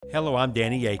Hello, I'm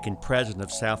Danny Aiken, president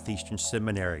of Southeastern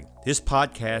Seminary. This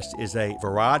podcast is a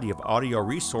variety of audio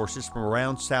resources from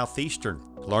around Southeastern.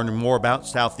 To learn more about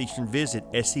Southeastern, visit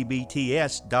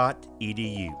sebts.edu.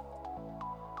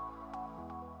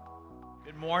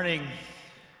 Good morning.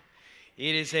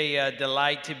 It is a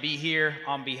delight to be here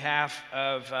on behalf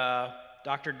of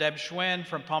Dr. Deb Schwinn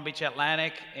from Palm Beach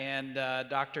Atlantic and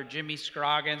Dr. Jimmy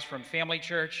Scroggins from Family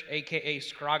Church, aka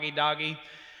Scroggy Doggy.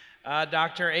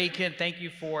 Dr. Aiken, thank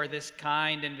you for this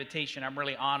kind invitation. I'm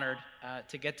really honored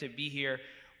to get to be here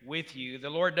with you. The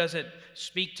Lord doesn't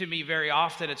speak to me very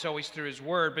often. It's always through His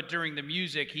Word, but during the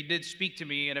music, He did speak to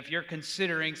me. And if you're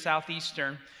considering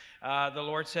Southeastern, the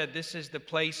Lord said, this is the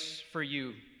place for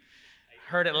you.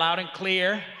 Heard it loud and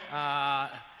clear.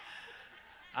 I'm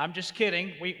just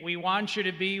kidding. We want you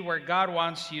to be where God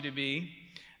wants you to be.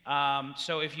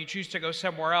 So if you choose to go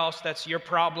somewhere else, that's your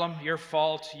problem, your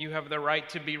fault. You have the right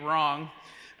to be wrong.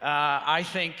 I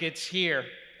think it's here.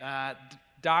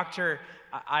 Doctor,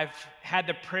 I've had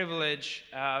the privilege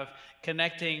of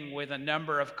connecting with a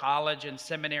number of college and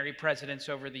seminary presidents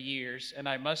over the years, and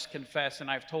I must confess, and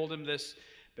I've told him this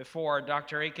before,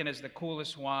 Dr. Aiken is the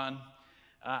coolest one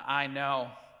I know.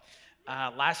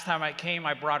 Last time I came,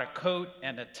 I brought a coat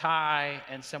and a tie,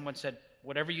 and someone said,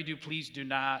 whatever you do, please do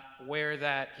not wear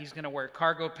that. He's going to wear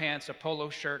cargo pants, a polo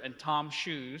shirt, and Tom's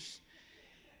shoes.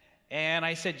 And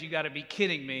I said, you got to be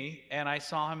kidding me. And I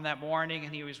saw him that morning,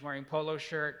 and he was wearing polo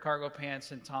shirt, cargo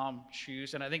pants, and Tom's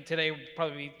shoes. And I think today would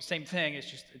probably be the same thing.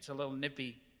 It's a little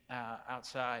nippy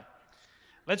outside.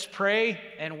 Let's pray,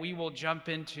 and we will jump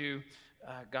into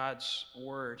God's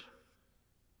Word.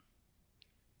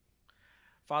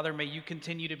 Father, may you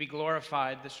continue to be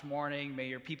glorified this morning. May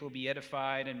your people be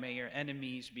edified, and may your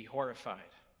enemies be horrified.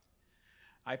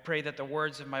 I pray that the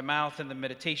words of my mouth and the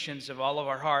meditations of all of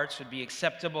our hearts would be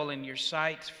acceptable in your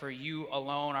sight, for you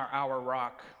alone are our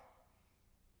rock,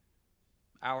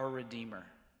 our Redeemer.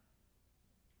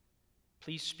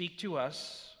 Please speak to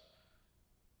us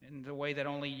in the way that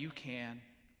only you can,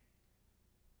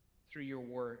 through your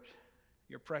word.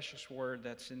 Your precious word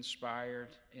that's inspired,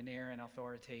 inerrant,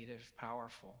 authoritative,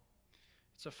 powerful.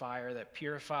 It's a fire that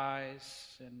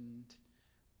purifies and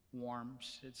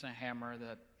warms. It's a hammer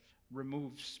that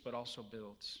removes but also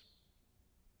builds.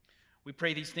 We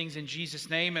pray these things in Jesus'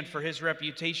 name and for his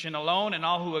reputation alone, and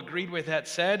all who agreed with that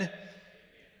said,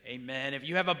 Amen. If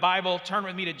you have a Bible, turn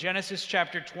with me to Genesis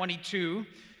chapter 22.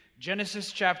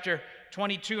 Genesis chapter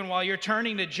 22, and while you're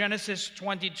turning to Genesis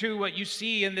 22, what you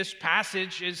see in this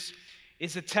passage is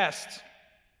a test.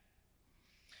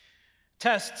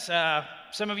 Tests,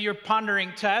 some of you are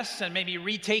pondering tests and maybe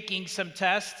retaking some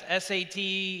tests, SAT,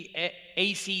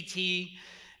 ACT,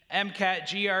 MCAT,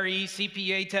 GRE,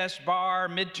 CPA test, bar,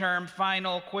 midterm,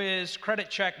 final, quiz,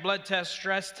 credit check, blood test,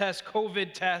 stress test,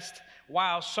 COVID test.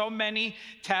 Wow, so many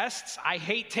tests. I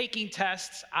hate taking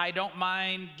tests. I don't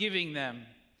mind giving them.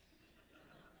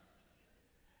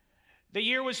 The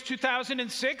year was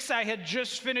 2006. I had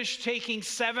just finished taking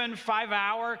 7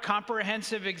 5-hour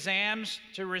comprehensive exams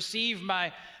to receive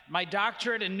my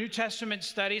doctorate in New Testament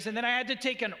studies, and then I had to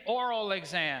take an oral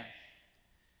exam.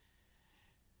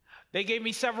 They gave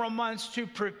me several months to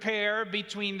prepare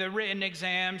between the written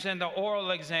exams and the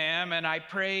oral exam, and I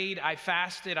prayed, I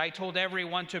fasted, I told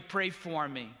everyone to pray for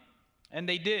me, and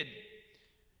they did.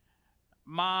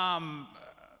 Mom,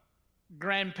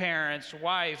 grandparents,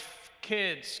 wife,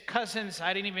 kids, cousins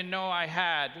I didn't even know I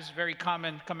had. This is very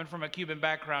common coming from a Cuban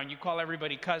background. You call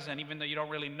everybody cousin even though you don't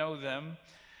really know them.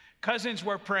 Cousins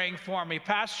were praying for me.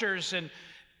 Pastors and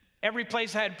every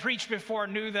place I had preached before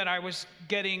knew that I was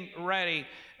getting ready.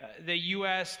 The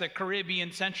U.S., the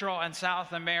Caribbean, Central and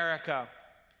South America.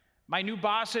 My new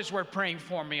bosses were praying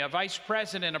for me, a vice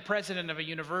president, a president of a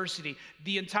university.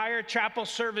 The entire chapel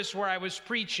service where I was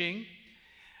preaching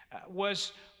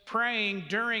was praying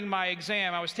during my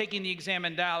exam. I was taking the exam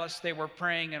in Dallas. They were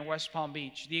praying in West Palm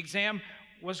Beach. The exam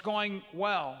was going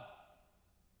well.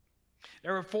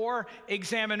 There were 4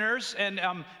 examiners, and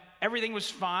everything was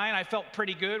fine. I felt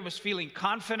pretty good, was feeling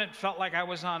confident, felt like I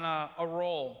was on a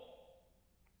roll.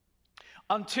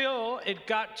 Until it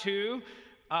got to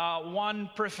one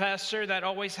professor that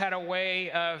always had a way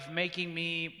of making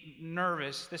me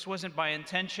nervous. This wasn't by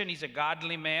intention. He's a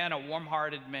godly man, a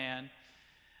warm-hearted man.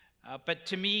 But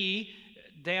to me,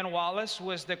 Dan Wallace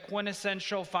was the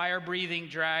quintessential fire-breathing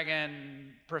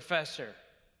dragon professor.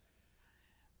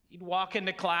 He'd walk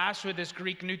into class with his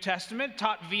Greek New Testament,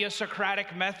 taught via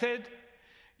Socratic method.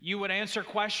 You would answer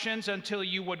questions until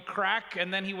you would crack,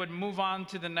 and then he would move on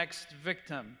to the next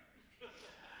victim.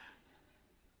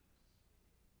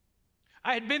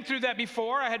 I had been through that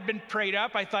before. I had been prayed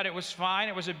up. I thought it was fine.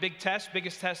 It was a big test,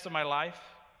 biggest test of my life.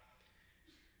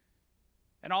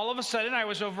 And all of a sudden, I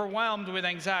was overwhelmed with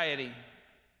anxiety,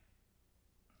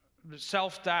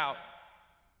 self-doubt.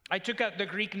 I took out the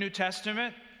Greek New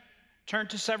Testament, turned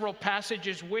to several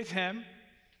passages with him.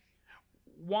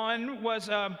 One was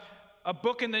a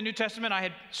book in the New Testament I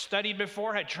had studied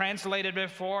before, had translated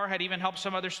before, had even helped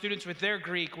some other students with their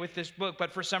Greek with this book.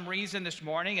 But for some reason this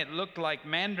morning, it looked like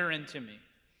Mandarin to me.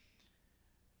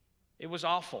 It was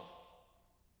awful.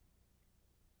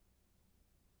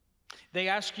 They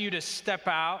ask you to step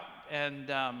out, and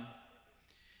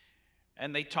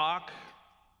they talk,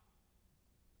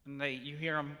 and you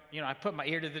hear them. I put my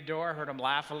ear to the door, heard them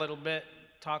laugh a little bit,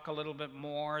 talk a little bit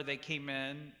more. They came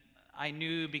in. I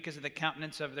knew because of the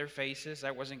countenance of their faces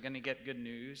I wasn't going to get good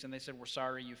news, and they said, "We're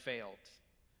sorry you failed."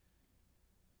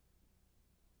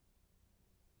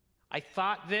 I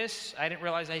thought this. I didn't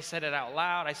realize I said it out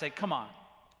loud. I said, "Come on.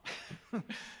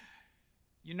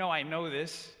 I know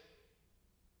this."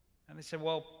 And they said,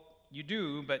 "Well, you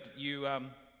do, but you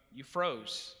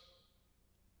froze.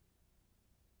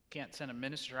 Can't send a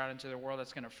minister out into the world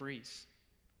that's going to freeze."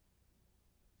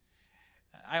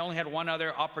 I only had one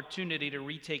other opportunity to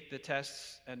retake the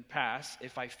tests and pass.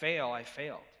 If I fail, I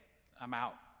failed. I'm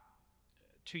out.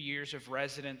 2 years of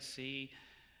residency.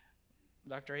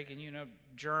 Dr. Aiken,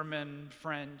 German,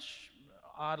 French,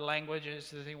 odd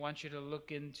languages that they want you to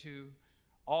look into.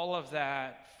 All of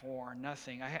that for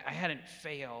nothing. I hadn't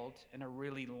failed in a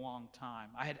really long time.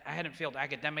 I hadn't failed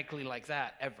academically like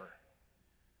that ever.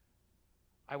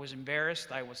 I was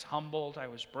embarrassed. I was humbled. I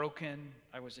was broken.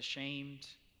 I was ashamed.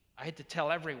 I had to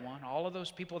tell everyone, all of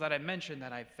those people that I mentioned,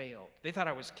 that I failed. They thought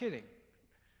I was kidding.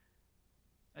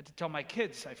 I had to tell my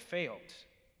kids I failed.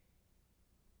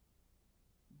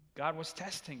 God was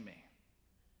testing me.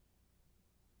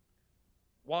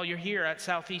 While you're here at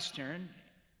Southeastern,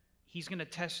 He's going to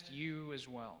test you as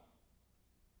well.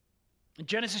 In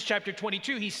Genesis chapter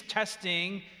 22, He's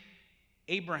testing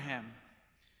Abraham.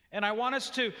 And I want us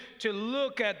to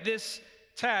look at this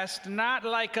test not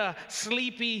like a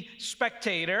sleepy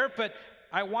spectator, but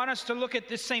I want us to look at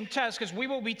this same test because we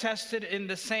will be tested in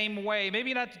the same way.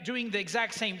 Maybe not doing the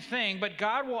exact same thing, but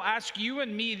God will ask you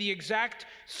and me the exact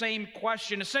same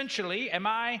question. Essentially, am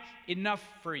I enough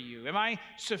for you? Am I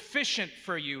sufficient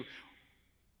for you?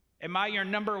 Am I your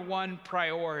number one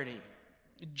priority?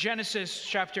 Genesis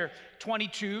chapter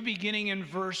 22, beginning in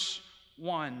verse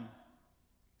 1.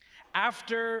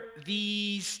 After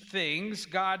these things,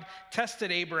 God tested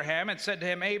Abraham and said to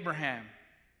him, "Abraham."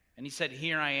 And he said,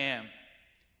 "Here I am."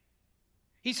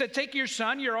 He said, "Take your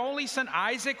son, your only son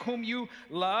Isaac, whom you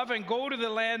love, and go to the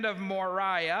land of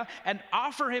Moriah and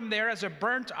offer him there as a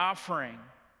burnt offering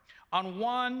on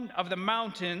one of the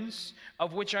mountains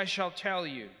of which I shall tell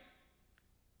you."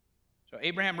 So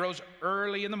Abraham rose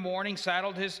early in the morning,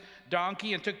 saddled his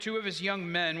donkey, and took 2 of his young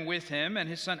men with him and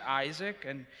his son Isaac.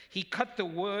 And he cut the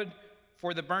wood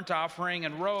for the burnt offering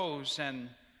and rose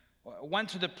and went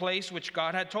to the place which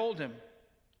God had told him.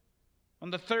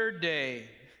 On the 3rd day,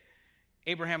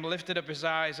 Abraham lifted up his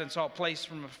eyes and saw a place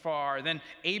from afar. Then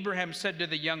Abraham said to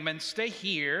the young men, "Stay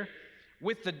here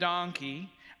with the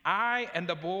donkey. I and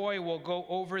the boy will go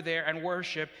over there and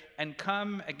worship and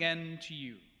come again to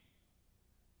you.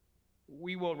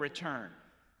 We will return."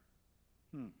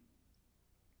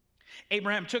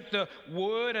 Abraham took the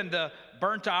wood and the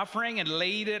burnt offering and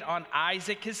laid it on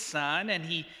Isaac his son, and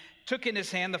he took in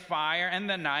his hand the fire and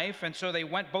the knife, and so they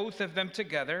went both of them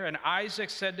together. And Isaac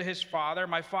said to his father,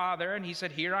 "My father," and he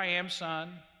said, "Here I am,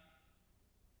 son."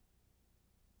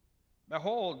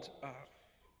 "Behold,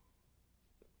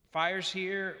 fire's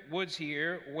here, wood's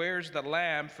here. Where's the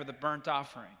lamb for the burnt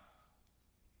offering?"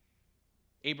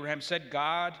 Abraham said,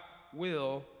 "God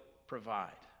will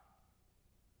provide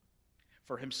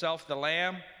for himself the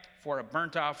lamb for a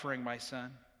burnt offering, my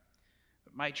son."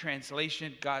 But my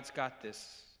translation, God's got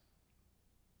this.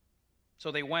 So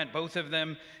they went, both of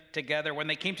them together. When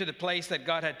they came to the place that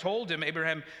God had told him,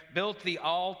 Abraham built the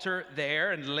altar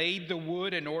there and laid the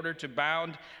wood in order to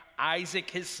bound Isaac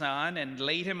his son, and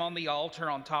laid him on the altar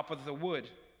on top of the wood.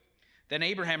 Then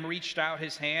Abraham reached out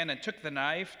his hand and took the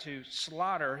knife to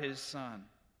slaughter his son.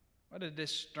 What a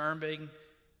disturbing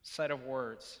set of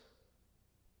words.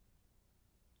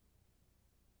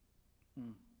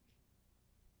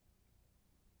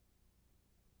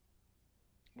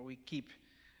 We keep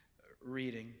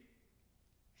reading.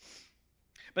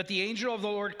 But the angel of the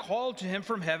Lord called to him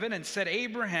from heaven and said,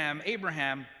 "Abraham,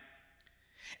 Abraham."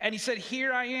 And he said,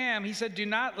 "Here I am." He said, "Do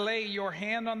not lay your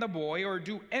hand on the boy or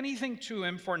do anything to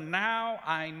him, for now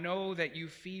I know that you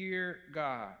fear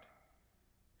God,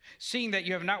 seeing that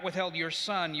you have not withheld your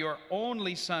son, your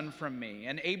only son, from me."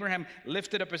 And Abraham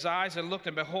lifted up his eyes and looked,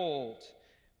 and behold,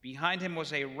 Behind him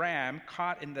was a ram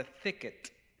caught in the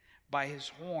thicket by his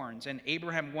horns. And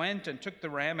Abraham went and took the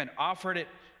ram and offered it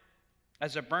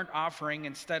as a burnt offering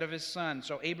instead of his son.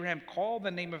 So Abraham called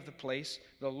the name of the place,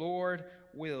 "The Lord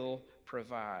will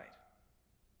provide."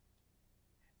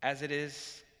 As it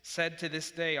is said to this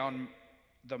day, on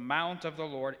the mount of the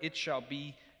Lord it shall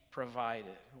be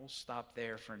provided. We'll stop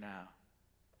there for now.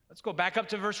 Let's go back up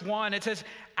to verse 1. It says,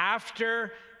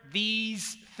 after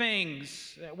these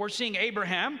things, we're seeing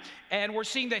Abraham, and we're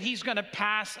seeing that he's going to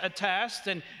pass a test,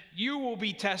 and you will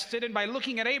be tested. And by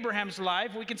looking at Abraham's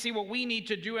life, we can see what we need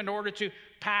to do in order to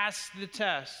pass the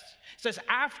test. It says,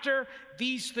 after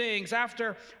these things,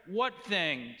 after what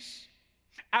things?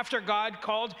 After God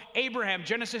called Abraham,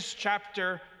 Genesis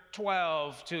chapter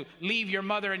 12, to leave your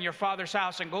mother and your father's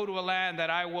house and go to a land that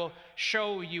I will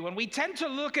show you. And we tend to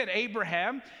look at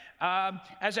Abraham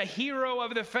as a hero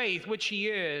of the faith, which he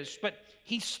is, but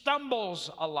he stumbles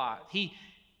a lot.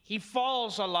 He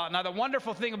falls a lot. Now, the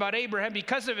wonderful thing about Abraham,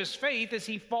 because of his faith, is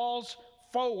he falls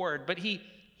forward, but he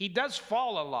does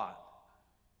fall a lot.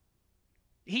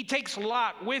 He takes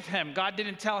Lot with him. God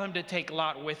didn't tell him to take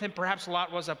Lot with him. Perhaps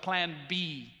Lot was a plan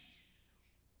B.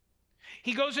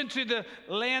 He goes into the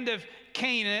land of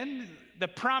Canaan, the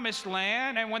promised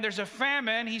land, and when there's a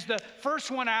famine, he's the first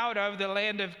one out of the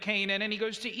land of Canaan, and he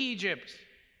goes to Egypt.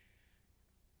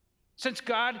 Since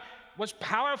God was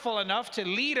powerful enough to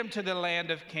lead him to the land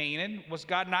of Canaan, was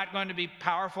God not going to be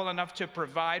powerful enough to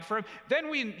provide for him? Then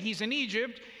when he's in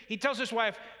Egypt, he tells his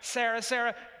wife,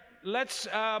 Sarah, let's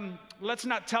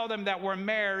not tell them that we're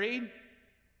married.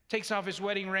 Takes off his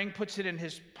wedding ring, puts it in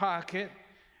his pocket.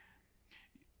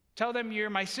 Tell them you're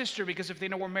my sister, because if they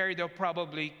know we're married, they'll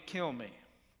probably kill me.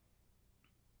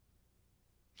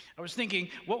 I was thinking,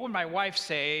 what would my wife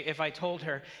say if I told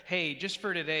her, hey, just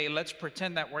for today, let's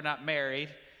pretend that we're not married,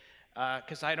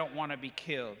 because I don't want to be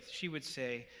killed? She would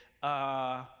say,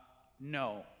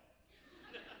 no.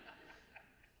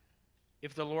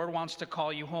 If the Lord wants to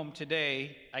call you home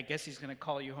today, I guess he's going to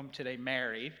call you home today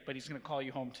married, but he's going to call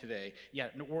you home today. Yeah,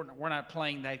 we're not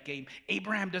playing that game.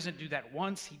 Abraham doesn't do that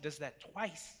once, he does that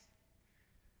twice.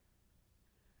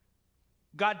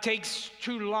 God takes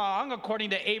too long, according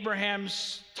to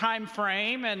Abraham's time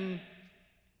frame, and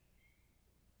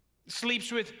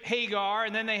sleeps with Hagar,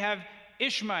 and then they have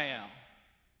Ishmael.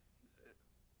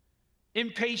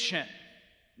 Impatient.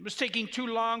 It was taking too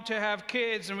long to have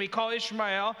kids, and we call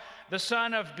Ishmael the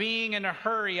son of being in a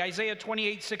hurry. Isaiah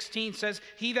 28:16 says,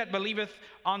 he that believeth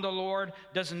on the Lord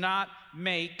does not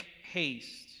make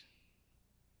haste.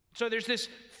 So there's this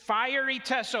fiery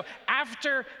test. So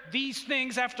after these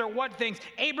things, after what things?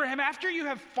 Abraham, after you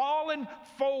have fallen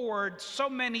forward so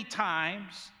many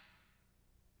times,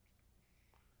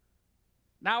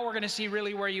 now we're going to see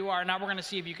really where you are. Now we're going to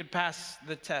see if you could pass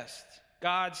the test.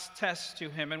 God's test to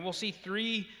him. And we'll see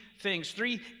three things,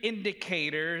 three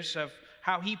indicators of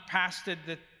how he passed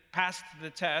the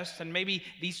test. And maybe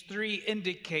these three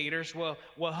indicators will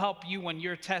help you when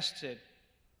you're tested.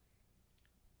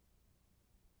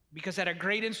 Because at a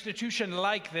great institution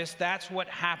like this, that's what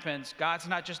happens. God's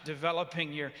not just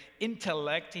developing your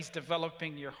intellect, he's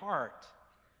developing your heart.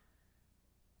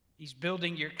 He's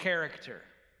building your character.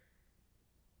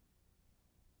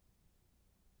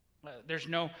 There's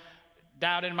no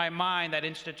doubt in my mind that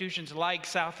institutions like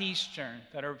Southeastern,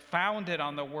 that are founded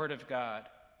on the Word of God,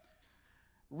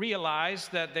 realize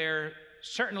that there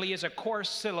certainly is a course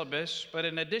syllabus, but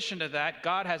in addition to that,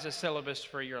 God has a syllabus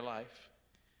for your life.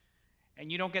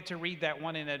 And you don't get to read that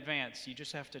one in advance. You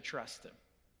just have to trust him.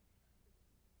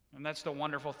 And that's the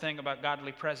wonderful thing about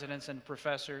godly presidents and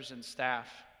professors and staff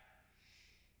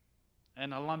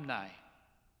and alumni.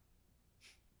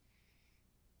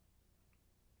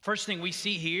 First thing we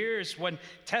see here is when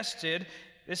tested,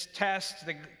 this test,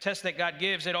 the test that God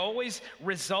gives, it always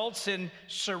results in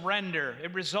surrender.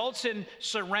 It results in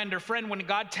surrender. Friend, when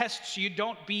God tests you,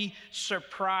 don't be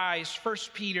surprised. 1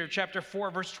 Peter chapter 4,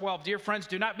 verse 12. Dear friends,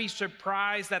 do not be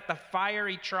surprised at the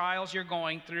fiery trials you're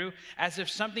going through, as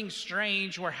if something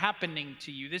strange were happening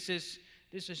to you. This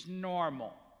is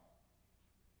normal.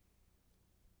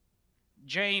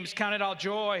 James, count it all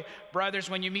joy, brothers,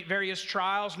 when you meet various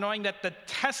trials, knowing that the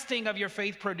testing of your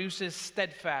faith produces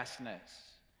steadfastness.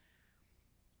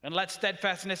 And let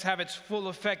steadfastness have its full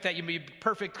effect, that you may be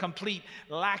perfect, complete,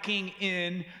 lacking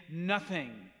in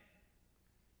nothing.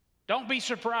 Don't be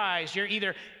surprised. You're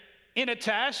either in a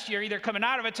test, you're either coming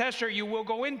out of a test, or you will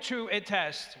go into a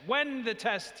test. When the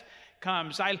test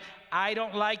comes, I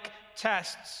don't like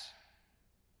tests,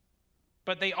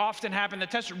 but they often happen. The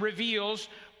test reveals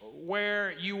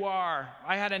where you are.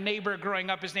 I had a neighbor growing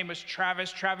up. His name was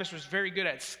Travis. Travis was very good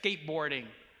at skateboarding.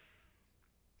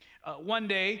 One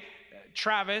day,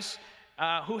 Travis,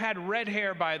 who had red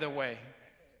hair, by the way,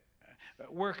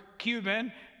 we're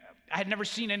Cuban. I had never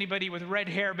seen anybody with red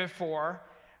hair before.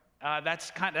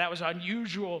 That was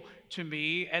unusual to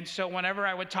me. And so whenever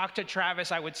I would talk to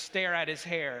Travis, I would stare at his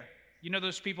hair. You know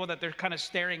those people that they're kind of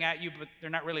staring at you, but they're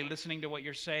not really listening to what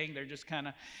you're saying. They're just kind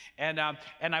of, and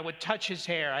I would touch his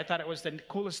hair. I thought it was the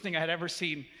coolest thing I had ever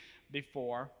seen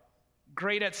before.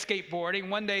 Great at skateboarding.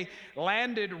 One day,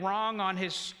 landed wrong on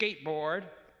his skateboard,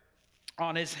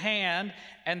 on his hand,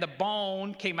 and the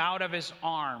bone came out of his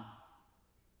arm.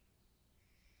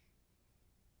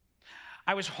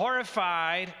 I was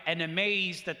horrified and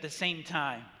amazed at the same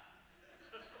time.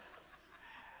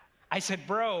 I said,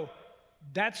 bro,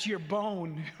 that's your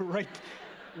bone, right?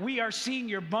 We are seeing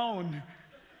your bone.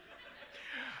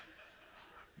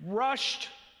 Rushed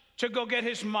to go get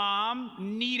his mom,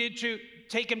 needed to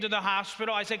take him to the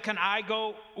hospital. I said, can I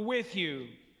go with you?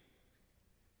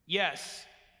 Yes.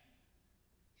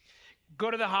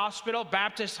 Go to the hospital,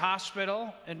 Baptist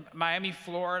Hospital in Miami,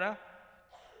 Florida.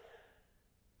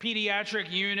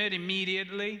 Pediatric unit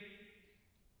immediately.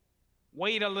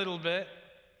 Wait a little bit.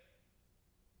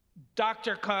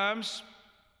 Doctor comes,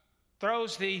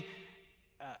 throws the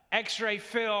x-ray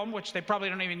film, which they probably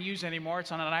don't even use anymore.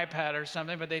 It's on an iPad or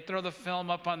something, but they throw the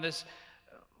film up on this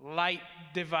light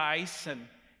device, and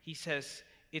he says,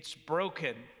 it's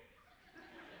broken.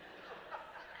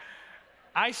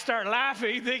 I start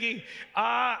laughing, thinking,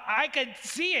 I can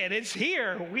see it. It's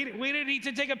here. We didn't need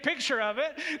to take a picture of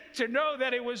it to know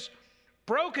that it was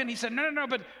broken. He said, no,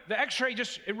 but the x-ray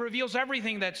it reveals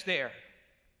everything that's there.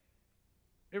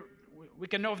 We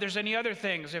can know if there's any other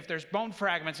things, if there's bone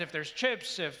fragments, if there's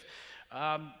chips, if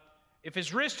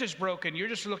his wrist is broken. You're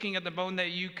just looking at the bone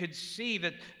that you could see.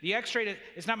 That the x-ray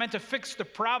is not meant to fix the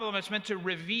problem. It's meant to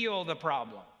reveal the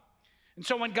problem. And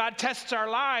so when God tests our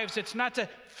lives, it's not to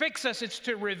fix us, it's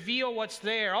to reveal what's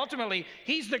there. Ultimately,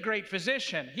 He's the great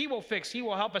physician. He will fix, He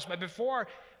will help us. But before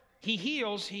He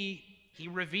heals, He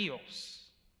reveals.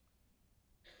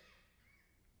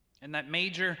 And that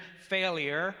major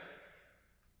failure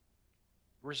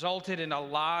resulted in a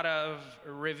lot of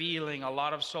revealing, a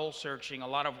lot of soul searching, a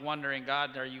lot of wondering,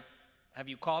 God, have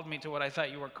you called me to what I thought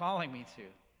you were calling me to?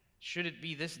 Should it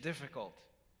be this difficult?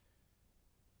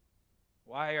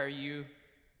 Why are you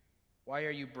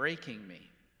breaking me?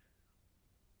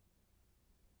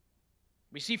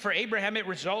 We see for Abraham it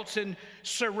results in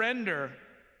surrender.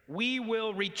 We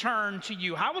will return to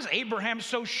you. How was Abraham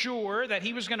so sure that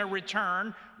he was going to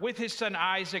return with his son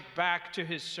Isaac back to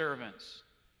his servants?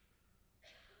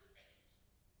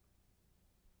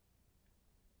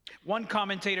 One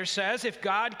commentator says, if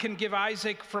God can give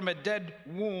Isaac from a dead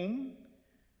womb,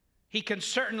 He can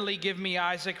certainly give me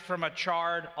Isaac from a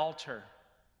charred altar.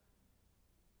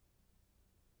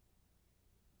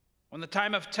 When the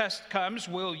time of test comes,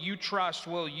 will you trust?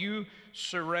 Will you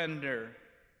surrender?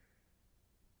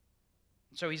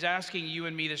 So He's asking you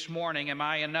and me this morning, am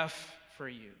I enough for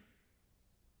you?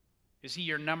 Is He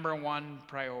your number one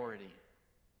priority?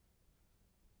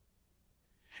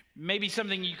 Maybe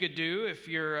something you could do if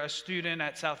you're a student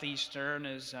at Southeastern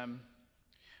is,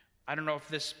 I don't know if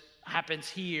this happens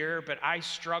here, but I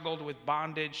struggled with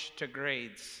bondage to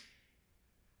grades.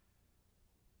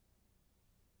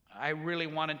 I really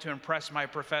wanted to impress my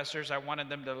professors. I wanted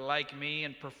them to like me,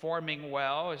 and performing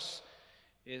well is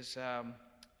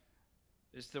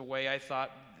the way I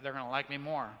thought they're going to like me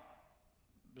more.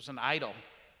 It was an idol.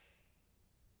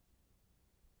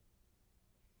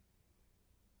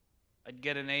 I'd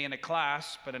get an A in a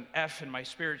class, but an F in my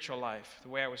spiritual life, the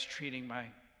way I was treating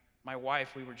my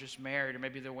wife. We were just married, or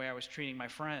maybe the way I was treating my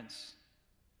friends.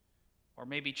 Or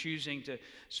maybe choosing to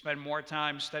spend more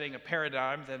time studying a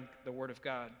paradigm than the Word of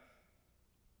God.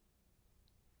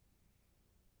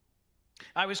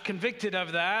 I was convicted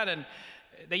of that, and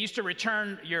they used to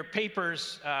return your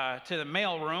papers to the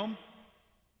mail room,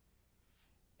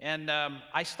 and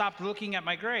I stopped looking at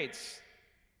my grades.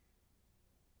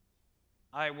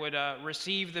 I would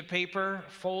receive the paper,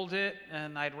 fold it,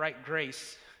 and I'd write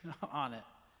grace on it.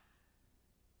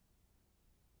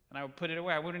 And I would put it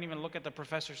away. I wouldn't even look at the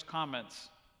professor's comments.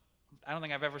 I don't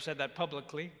think I've ever said that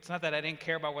publicly. It's not that I didn't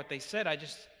care about what they said. I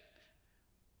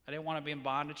didn't want to be in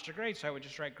bondage to grace, so I would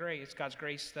just write grace. It's God's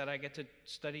grace that I get to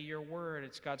study your word.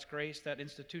 It's God's grace that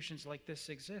institutions like this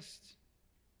exist.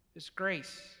 It's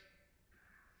grace.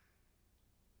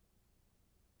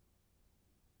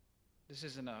 This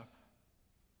isn't a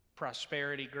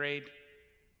prosperity grade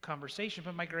conversation,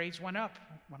 but my grades went up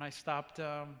when I stopped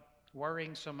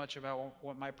worrying so much about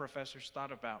what my professors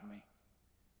thought about me.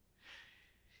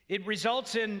 It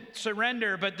results in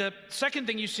surrender, but the second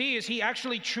thing you see is he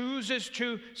actually chooses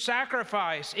to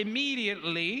sacrifice.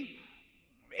 Immediately,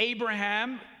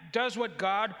 Abraham does what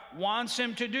God wants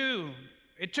him to do.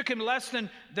 It took him less than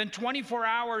 24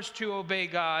 hours to obey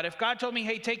God. If God told me,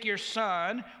 hey, take your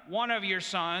son, one of your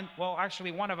sons, well,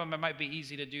 actually one of them, it might be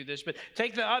easy to do this, but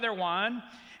take the other one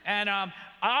and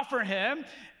offer him,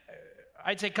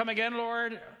 I'd say, come again,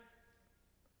 Lord.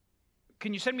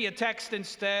 Can you send me a text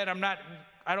instead?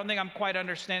 I don't think I'm quite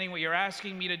understanding what you're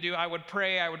asking me to do. I would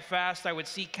pray, I would fast, I would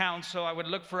seek counsel, I would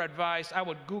look for advice, I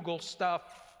would Google stuff.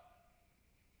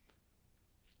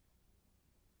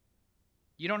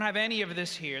 You don't have any of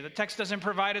this here. The text doesn't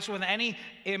provide us with any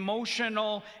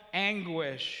emotional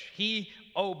anguish. He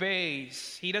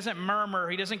obeys. He doesn't murmur.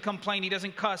 He doesn't complain. He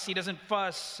doesn't cuss. He doesn't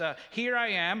fuss. Here I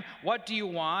am. What do you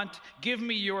want? Give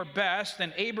me your best.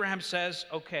 And Abraham says,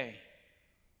 okay.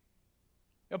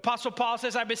 Apostle Paul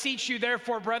says, I beseech you,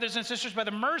 therefore, brothers and sisters, by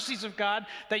the mercies of God,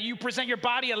 that you present your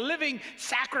body a living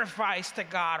sacrifice to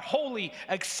God, holy,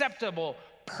 acceptable,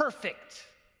 perfect.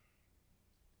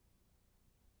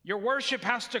 Your worship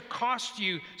has to cost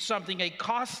you something, a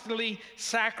costly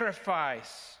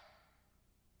sacrifice.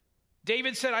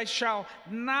 David said, I shall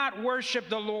not worship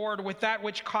the Lord with that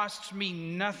which costs me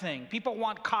nothing. People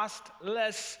want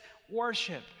costless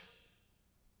worship.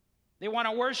 They want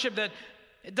a worship that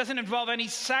it doesn't involve any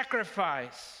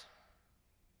sacrifice.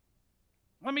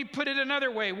 Let me put it another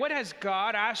way. What has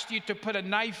God asked you to put a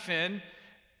knife in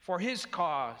for his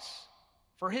cause,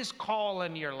 for his call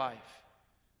in your life?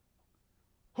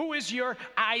 Who is your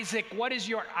Isaac? What is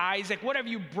your Isaac? What have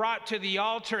you brought to the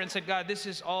altar and said, God, this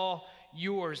is all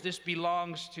yours. This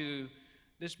belongs to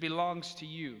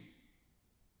you.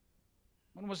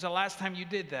 When was the last time you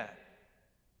did that?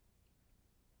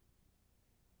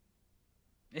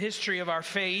 The history of our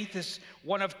faith is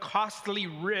one of costly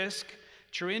risk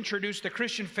to introduce the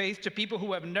Christian faith to people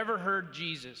who have never heard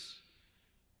Jesus.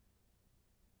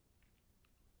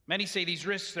 Many say these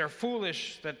risks are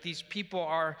foolish, that these people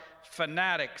are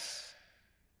fanatics.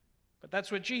 But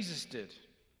that's what Jesus did.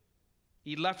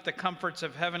 He left the comforts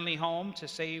of heavenly home to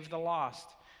save the lost.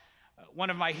 One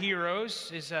of my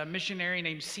heroes is a missionary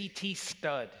named C.T.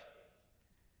 Studd.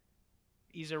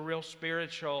 He's a real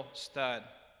spiritual stud.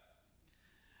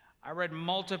 I read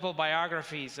multiple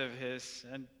biographies of his,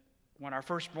 and when our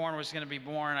firstborn was going to be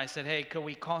born, I said, hey, could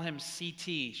we call him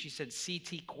C.T.? She said,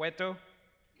 C.T. Cueto?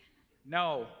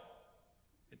 No,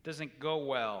 it doesn't go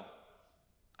well.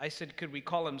 I said, could we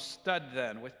call him Stud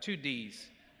then, with 2 Ds?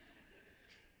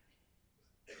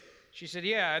 She said,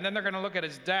 yeah, and then they're going to look at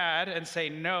his dad and say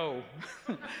no.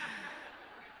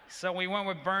 So we went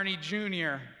with Bernie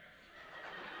Jr.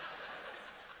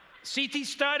 C.T.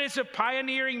 Studd is a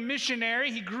pioneering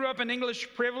missionary. He grew up in English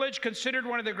privilege, considered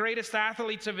one of the greatest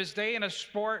athletes of his day in a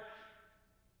sport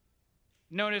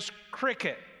known as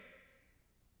cricket.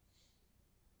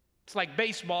 It's like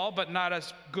baseball, but not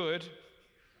as good.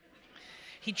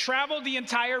 He traveled the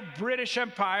entire British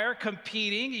Empire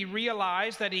competing. He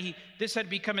realized that this had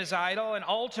become his idol, and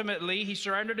ultimately he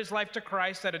surrendered his life to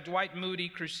Christ at a Dwight Moody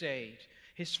crusade.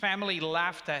 His family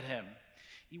laughed at him.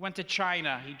 He went to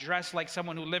China. He dressed like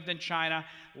someone who lived in China,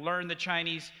 learned the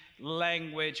Chinese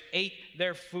language, ate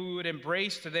their food,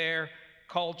 embraced their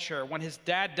culture. When his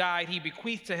dad died, he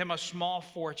bequeathed to him a small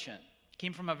fortune. He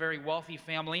came from a very wealthy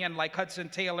family, and like Hudson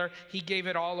Taylor, he gave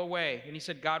it all away. And he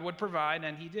said God would provide,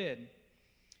 and he did.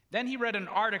 Then he read an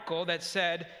article that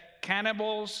said,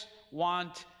 cannibals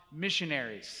want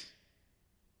missionaries.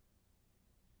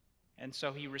 And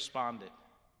so he responded.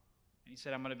 He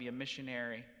said, I'm going to be a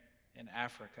missionary in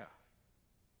Africa.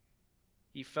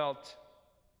 He felt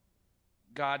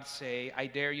God say, I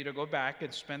dare you to go back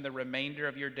and spend the remainder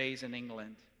of your days in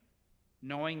England,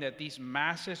 knowing that these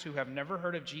masses who have never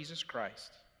heard of Jesus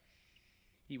Christ,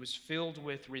 he was filled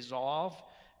with resolve,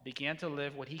 began to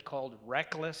live what he called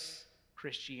reckless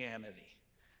Christianity.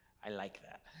 I like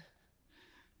that.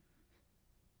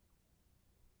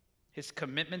 His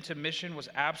commitment to mission was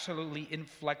absolutely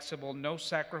inflexible. No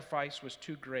sacrifice was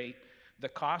too great. The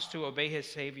cost to obey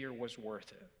his Savior was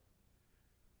worth it.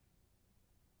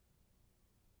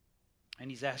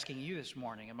 And he's asking you this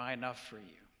morning, am I enough for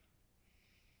you?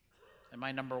 Am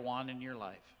I number one in your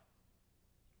life?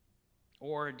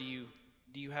 Or do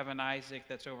you have an Isaac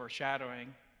that's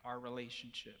overshadowing our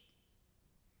relationship?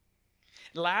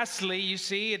 Lastly, you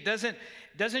see, it doesn't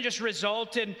just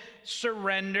result in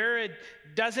surrender. It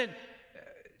doesn't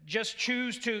just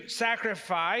choose to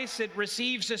sacrifice. It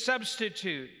receives a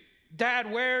substitute. Dad,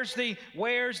 where's the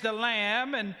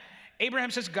lamb? And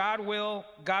Abraham says, God will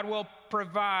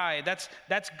provide.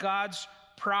 That's God's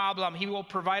problem. He will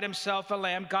provide himself a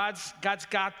lamb. God's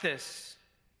got this.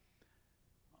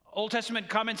 Old Testament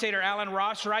commentator Alan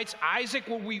Ross writes, Isaac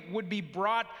would be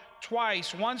brought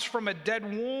twice, once from a dead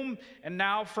womb and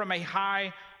now from a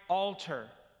high altar.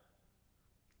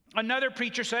 Another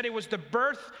preacher said it was the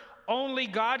birth only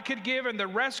God could give and the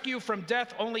rescue from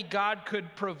death only God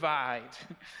could provide.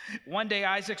 One day,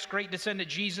 Isaac's great descendant,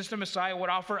 Jesus the Messiah, would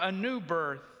offer a new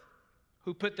birth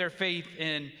who put their faith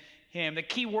in him. The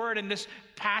key word in this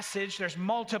passage, there's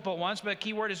multiple ones, but the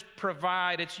key word is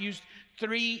provide. It's used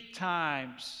 3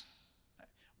 times.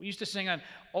 We used to sing an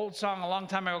old song a long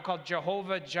time ago called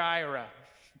Jehovah Jireh,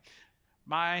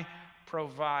 my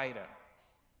provider.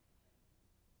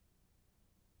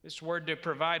 This word to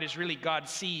provide is really God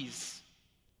sees.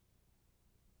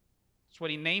 That's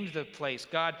what he named the place.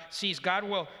 God sees. God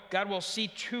will see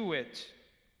to it.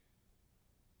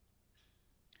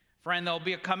 Friend, there'll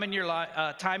be a time in your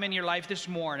life this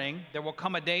morning. There will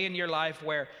come a day in your life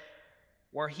where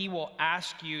he will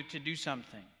ask you to do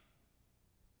something.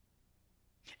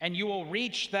 And you will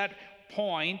reach that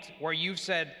point where you've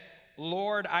said,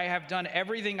 Lord, I have done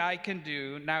everything I can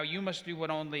do. Now you must do what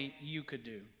only you could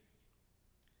do.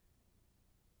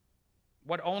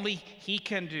 What only he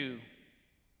can do.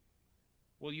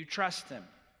 Will you trust him?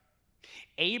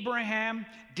 Abraham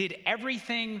did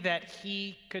everything that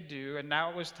he could do, and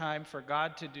now it was time for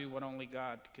God to do what only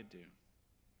God could do.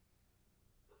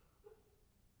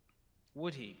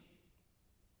 Would he?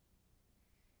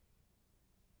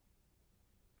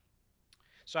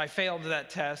 So I failed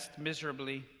that test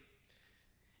miserably,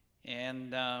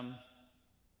 and about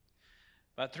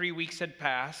 3 weeks had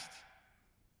passed.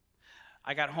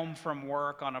 I got home from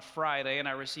work on a Friday, and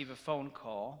I received a phone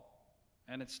call,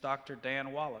 and it's Dr.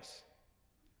 Dan Wallace.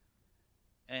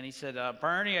 And he said,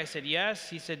 Bernie, I said, yes.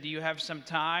 He said, do you have some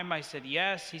time? I said,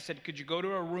 yes. He said, could you go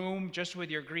to a room just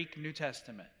with your Greek New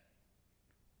Testament?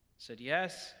 I said,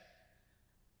 yes.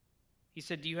 He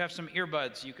said, do you have some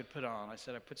earbuds you could put on? I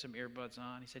said, I put some earbuds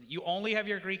on. He said, you only have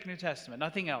your Greek New Testament,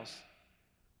 nothing else.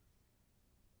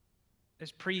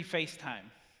 It's pre-FaceTime.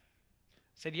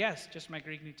 I said, yes, just my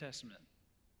Greek New Testament.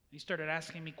 He started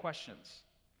asking me questions.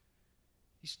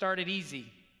 He started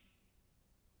easy.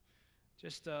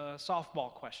 Just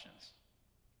softball questions.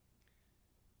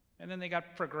 And then they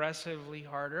got progressively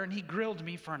harder, and he grilled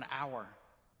me for an hour.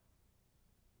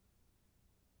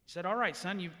 He said, all right,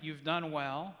 son, you've done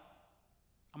well.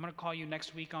 I'm going to call you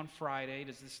next week on Friday.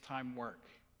 Does this time work?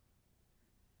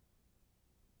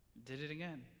 Did it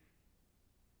again.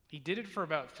 He did it for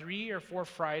about 3 or 4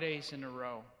 Fridays in a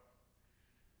row.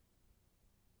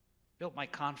 Built my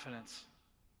confidence.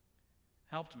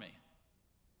 Helped me.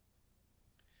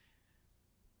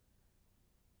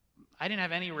 I didn't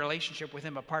have any relationship with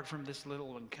him apart from this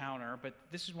little encounter, but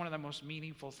this is one of the most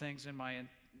meaningful things in my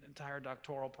entire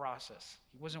doctoral process.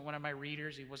 He wasn't one of my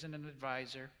readers. He wasn't an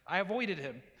advisor. I avoided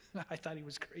him. I thought he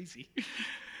was crazy.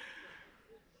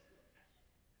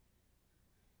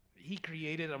 He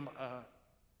created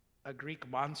a Greek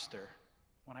monster.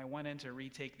 When I went in to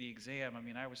retake the exam,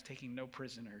 I was taking no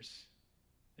prisoners.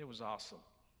 It was awesome.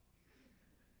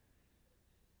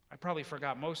 I probably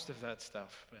forgot most of that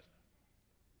stuff,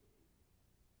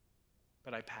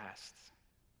 but I passed.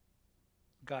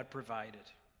 God provided.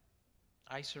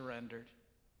 I surrendered,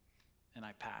 and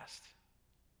I passed.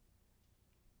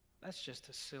 That's just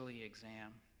a silly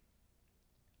exam.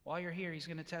 While you're here, he's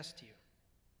going to test you.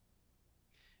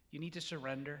 You need to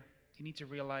surrender. You need to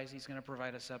realize he's going to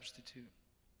provide a substitute.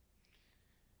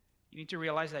 You need to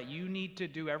realize that you need to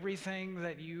do everything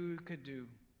that you could do.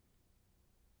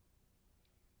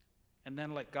 And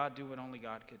then let God do what only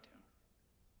God could do.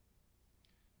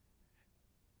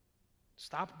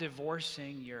 Stop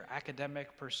divorcing your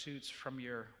academic pursuits from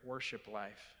your worship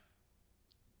life.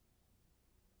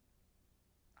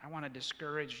 I want to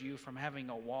discourage you from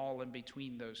having a wall in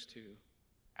between those two.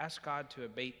 Ask God to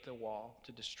abate the wall,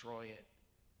 to destroy it.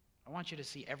 I want you to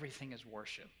see everything as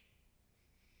worship.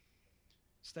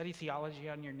 Study theology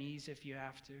on your knees if you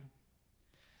have to.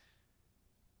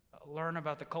 Learn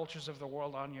about the cultures of the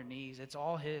world on your knees. It's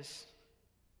all his.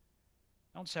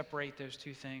 Don't separate those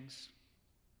two things.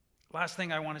 Last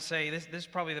thing I want to say, this is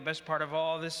probably the best part of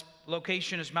all. This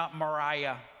location is Mount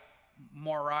Moriah.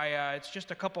 Moriah. It's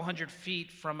just a couple hundred feet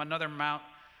from another mount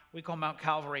we call Mount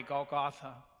Calvary,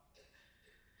 Golgotha.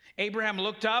 Abraham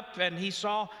looked up and he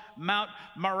saw Mount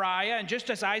Moriah, and just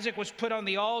as Isaac was put on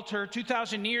the altar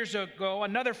 2,000 years ago,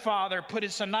 another father put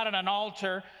his son not on an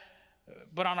altar,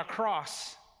 but on a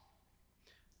cross.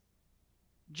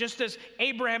 Just as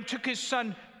Abraham took his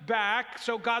son back,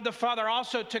 so God the Father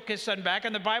also took his Son back.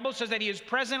 And the Bible says that he is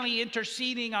presently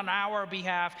interceding on our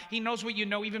behalf. He knows what you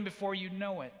know even before you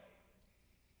know it.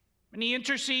 And he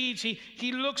intercedes,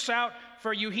 he looks out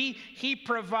for you. He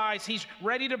provides. He's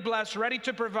ready to bless, ready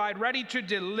to provide, ready to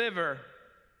deliver.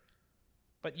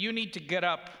 But you need to get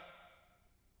up.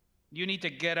 You need to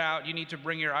get out. You need to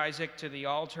bring your Isaac to the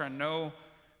altar and know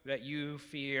that you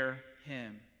fear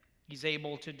him. He's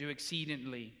able to do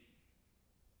exceedingly,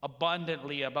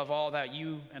 abundantly above all that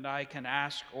you and I can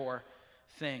ask or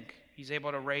think. He's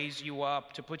able to raise you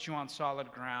up, to put you on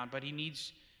solid ground, but he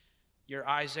needs your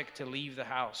Isaac to leave the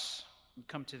house and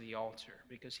come to the altar,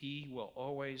 because he will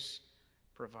always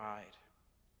provide.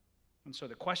 And so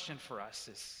the question for us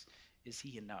is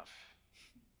he enough?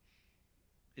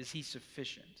 Is he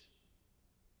sufficient?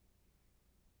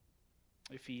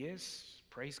 If he is,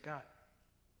 praise God.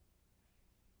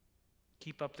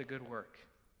 Keep up the good work.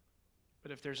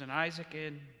 But if there's an Isaac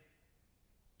in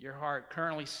your heart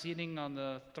currently sitting on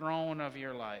the throne of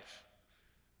your life,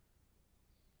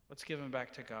 let's give him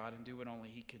back to God and do what only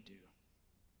he could do.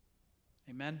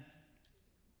 Amen?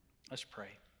 Let's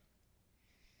pray.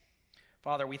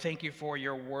 Father, we thank you for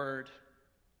your word.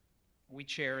 We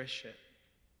cherish it.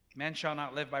 Man shall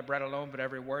not live by bread alone, but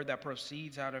every word that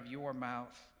proceeds out of your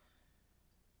mouth.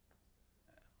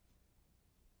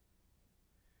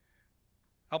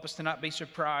 Help us to not be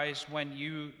surprised when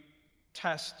you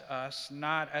test us,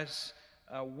 not as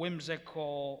a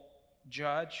whimsical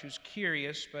judge who's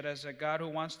curious, but as a God who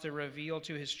wants to reveal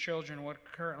to his children what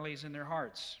currently is in their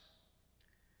hearts.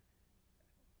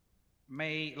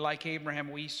 May, like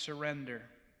Abraham, we surrender.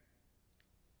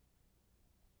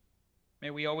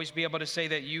 May we always be able to say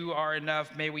that you are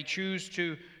enough. May we choose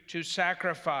to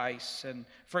sacrifice, and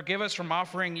forgive us from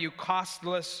offering you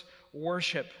costless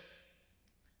worship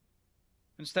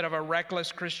instead of a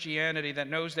reckless Christianity that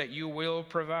knows that you will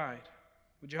provide.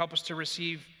 Would you help us to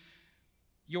receive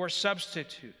your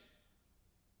substitute?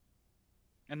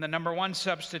 And the number one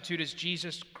substitute is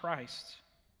Jesus Christ.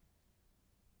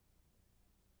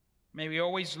 May we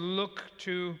always look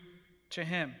to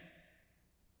him.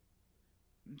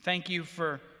 Thank you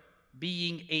for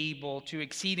being able to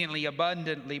exceedingly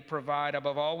abundantly provide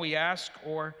above all we ask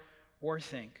or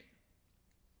think.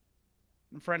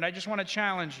 And friend, I just want to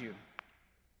challenge you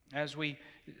as we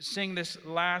sing this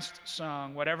last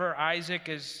song, whatever Isaac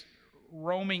is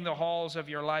roaming the halls of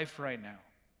your life right now,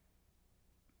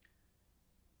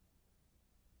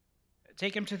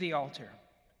 take him to the altar.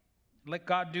 Let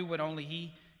God do what only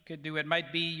he could do. It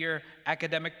might be your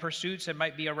academic pursuits. It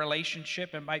might be a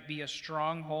relationship. It might be a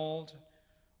stronghold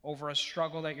over a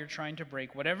struggle that you're trying to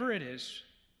break. Whatever it is,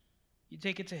 you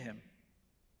take it to him.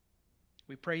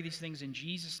 We pray these things in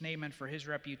Jesus' name and for his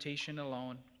reputation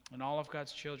alone. And all of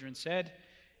God's children said,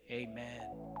 amen.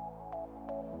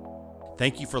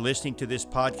 Thank you for listening to this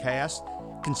podcast.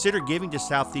 Consider giving to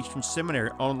Southeastern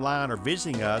Seminary online or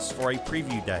visiting us for a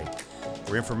preview day.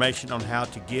 For information on how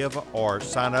to give or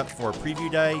sign up for a preview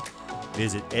day,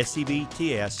 visit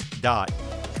sevts.edu.